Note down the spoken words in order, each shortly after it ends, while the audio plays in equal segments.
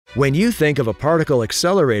When you think of a particle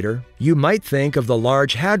accelerator, you might think of the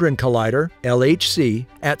Large Hadron Collider, LHC,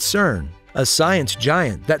 at CERN, a science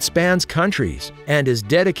giant that spans countries and is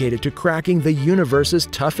dedicated to cracking the universe's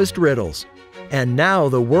toughest riddles. And now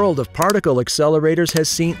the world of particle accelerators has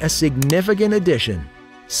seen a significant addition.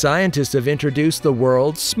 Scientists have introduced the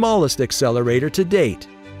world's smallest accelerator to date.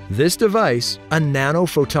 This device, a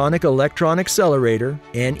nanophotonic electron accelerator,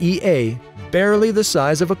 NEA, barely the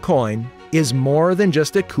size of a coin, is more than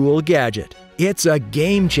just a cool gadget. It's a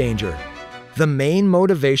game changer. The main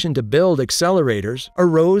motivation to build accelerators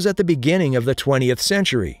arose at the beginning of the 20th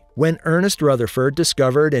century, when Ernest Rutherford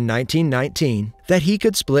discovered in 1919 that he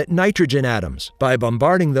could split nitrogen atoms by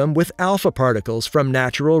bombarding them with alpha particles from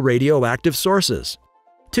natural radioactive sources.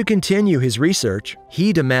 To continue his research,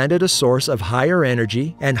 he demanded a source of higher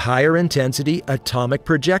energy and higher intensity atomic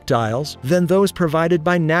projectiles than those provided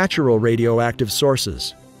by natural radioactive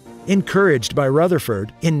sources. Encouraged by Rutherford,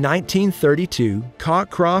 in 1932,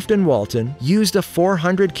 Cockcroft and Walton used a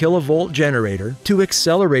 400 kilovolt generator to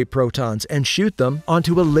accelerate protons and shoot them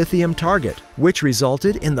onto a lithium target, which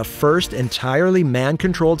resulted in the first entirely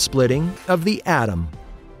man-controlled splitting of the atom.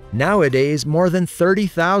 Nowadays, more than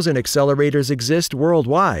 30,000 accelerators exist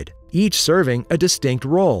worldwide, each serving a distinct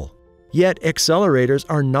role. Yet accelerators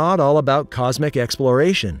are not all about cosmic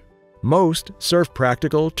exploration. Most serve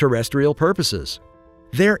practical terrestrial purposes.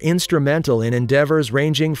 They're instrumental in endeavors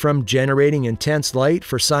ranging from generating intense light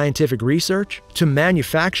for scientific research to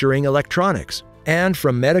manufacturing electronics, and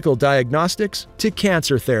from medical diagnostics to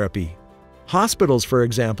cancer therapy. Hospitals, for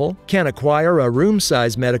example, can acquire a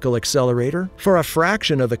room-size medical accelerator for a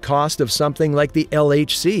fraction of the cost of something like the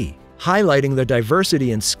LHC, highlighting the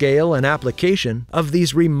diversity in scale and application of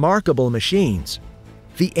these remarkable machines.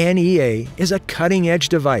 The NEA is a cutting-edge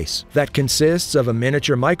device that consists of a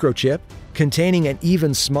miniature microchip containing an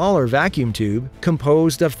even smaller vacuum tube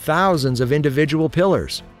composed of thousands of individual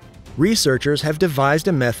pillars. Researchers have devised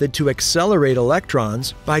a method to accelerate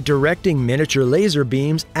electrons by directing miniature laser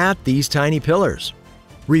beams at these tiny pillars.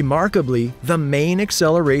 Remarkably, the main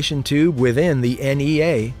acceleration tube within the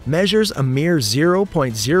NEA measures a mere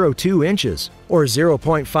 0.02 inches, or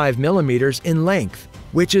 0.5 millimeters in length,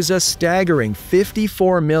 which is a staggering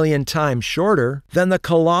 54 million times shorter than the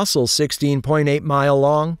colossal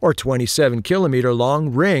 16.8-mile-long or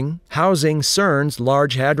 27-kilometer-long ring housing CERN's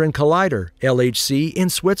Large Hadron Collider, LHC, in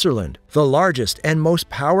Switzerland, the largest and most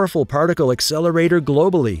powerful particle accelerator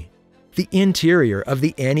globally. The interior of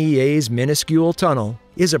the NEA's minuscule tunnel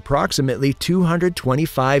is approximately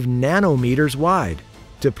 225 nanometers wide.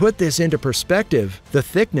 To put this into perspective, the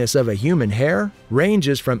thickness of a human hair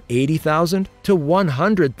ranges from 80,000 to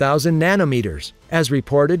 100,000 nanometers, as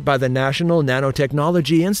reported by the National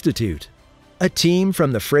Nanotechnology Institute. A team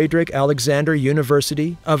from the Friedrich-Alexander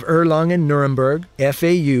University of Erlangen-Nuremberg,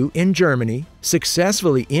 FAU, in Germany,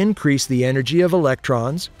 successfully increased the energy of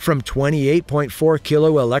electrons from 28.4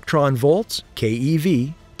 kiloelectron volts,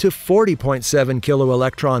 keV, to 40.7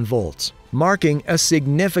 kiloelectron volts, marking a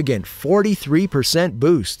significant 43%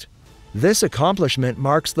 boost. This accomplishment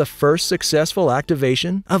marks the first successful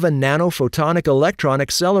activation of a nanophotonic electron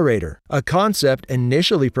accelerator, a concept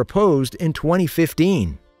initially proposed in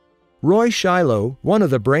 2015. Roy Shiloh, one of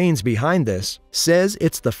the brains behind this, says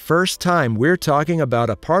it's the first time we're talking about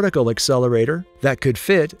a particle accelerator that could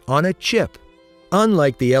fit on a chip.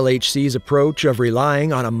 Unlike the LHC's approach of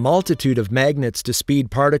relying on a multitude of magnets to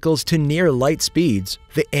speed particles to near light speeds,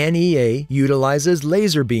 the NEA utilizes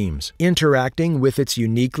laser beams interacting with its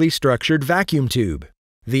uniquely structured vacuum tube.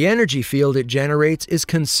 The energy field it generates is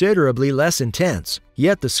considerably less intense,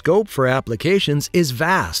 yet the scope for applications is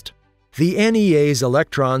vast. The NEA's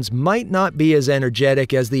electrons might not be as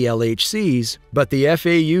energetic as the LHC's, but the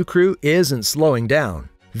FAU crew isn't slowing down.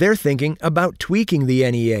 They're thinking about tweaking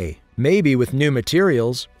the NEA, maybe with new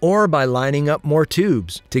materials, or by lining up more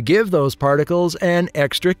tubes to give those particles an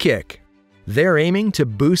extra kick. They're aiming to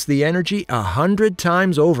boost the energy 100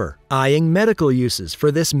 times over, eyeing medical uses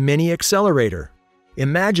for this mini accelerator.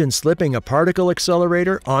 Imagine slipping a particle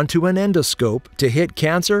accelerator onto an endoscope to hit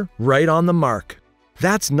cancer right on the mark.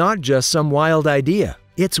 That's not just some wild idea.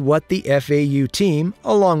 It's what the FAU team,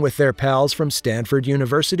 along with their pals from Stanford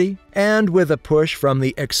University, and with a push from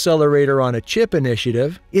the Accelerator on a Chip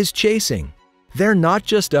initiative, is chasing. They're not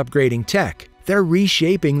just upgrading tech, they're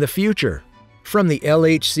reshaping the future. From the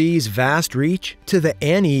LHC's vast reach to the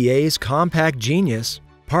NEA's compact genius,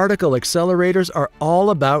 particle accelerators are all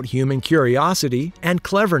about human curiosity and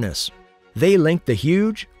cleverness. They link the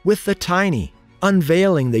huge with the tiny,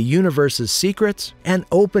 unveiling the universe's secrets and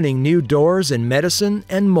opening new doors in medicine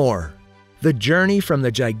and more. The journey from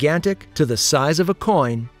the gigantic to the size of a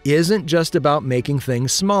coin isn't just about making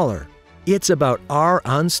things smaller. It's about our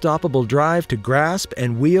unstoppable drive to grasp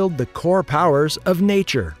and wield the core powers of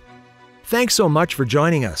nature. Thanks so much for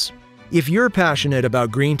joining us. If you're passionate about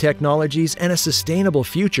green technologies and a sustainable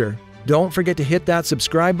future, don't forget to hit that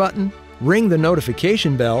subscribe button, ring the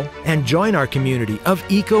notification bell, and join our community of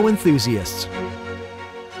eco enthusiasts.